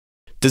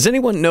Does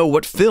anyone know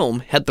what film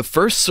had the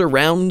first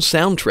surround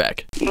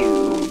soundtrack?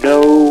 You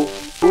know,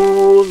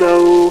 who'll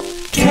know?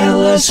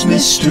 Tell us,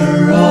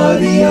 Mr.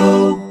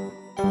 Audio.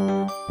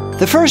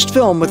 The first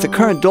film with the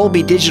current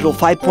Dolby Digital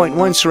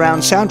 5.1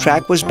 surround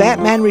soundtrack was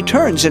Batman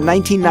Returns in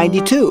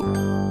 1992.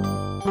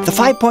 The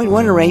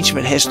 5.1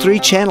 arrangement has 3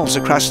 channels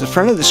across the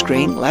front of the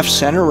screen, left,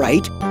 center,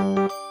 right,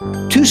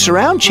 2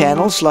 surround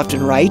channels, left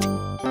and right,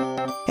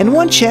 and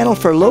 1 channel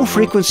for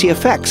low-frequency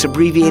effects,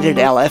 abbreviated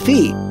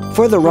LFE,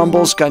 for the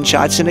rumbles,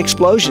 gunshots, and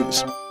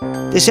explosions.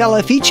 This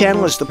LFE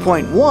channel is the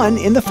 0.1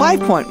 in the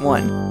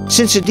 5.1,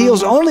 since it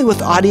deals only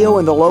with audio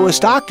in the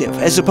lowest octave,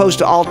 as opposed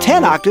to all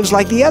 10 octaves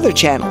like the other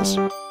channels.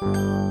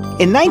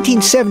 In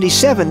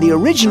 1977, the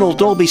original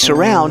Dolby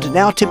Surround,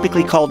 now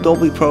typically called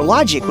Dolby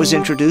Pro-Logic, was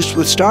introduced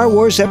with Star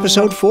Wars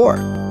Episode IV.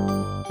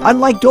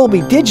 Unlike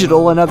Dolby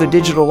Digital and other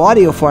digital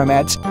audio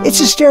formats,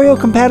 it's a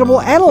stereo-compatible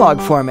analog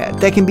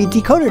format that can be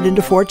decoded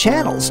into 4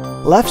 channels,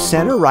 left,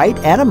 center, right,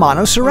 and a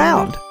mono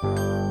surround.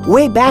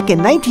 Way back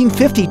in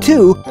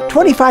 1952,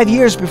 25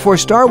 years before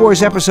Star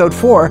Wars Episode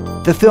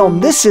IV, the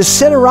film Is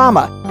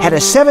Cinerama had a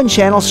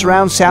 7-channel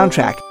surround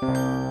soundtrack.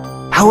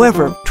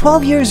 However,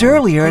 12 years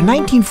earlier, in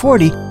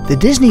 1940, the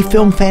Disney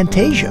film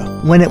Fantasia,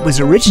 when it was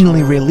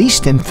originally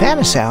released in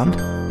Fanasound,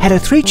 had a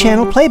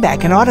 3-channel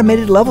playback and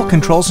automated level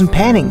controls and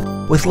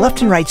panning, with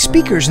left and right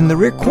speakers in the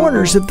rear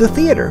corners of the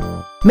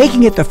theater,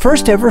 making it the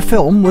first ever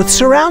film with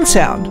surround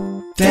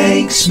sound.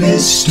 Thanks,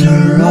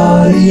 Mr.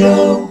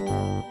 Audio.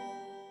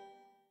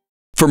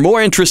 For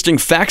more interesting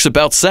facts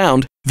about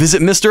sound,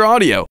 visit Mr.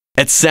 Audio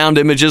at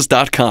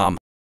soundimages.com.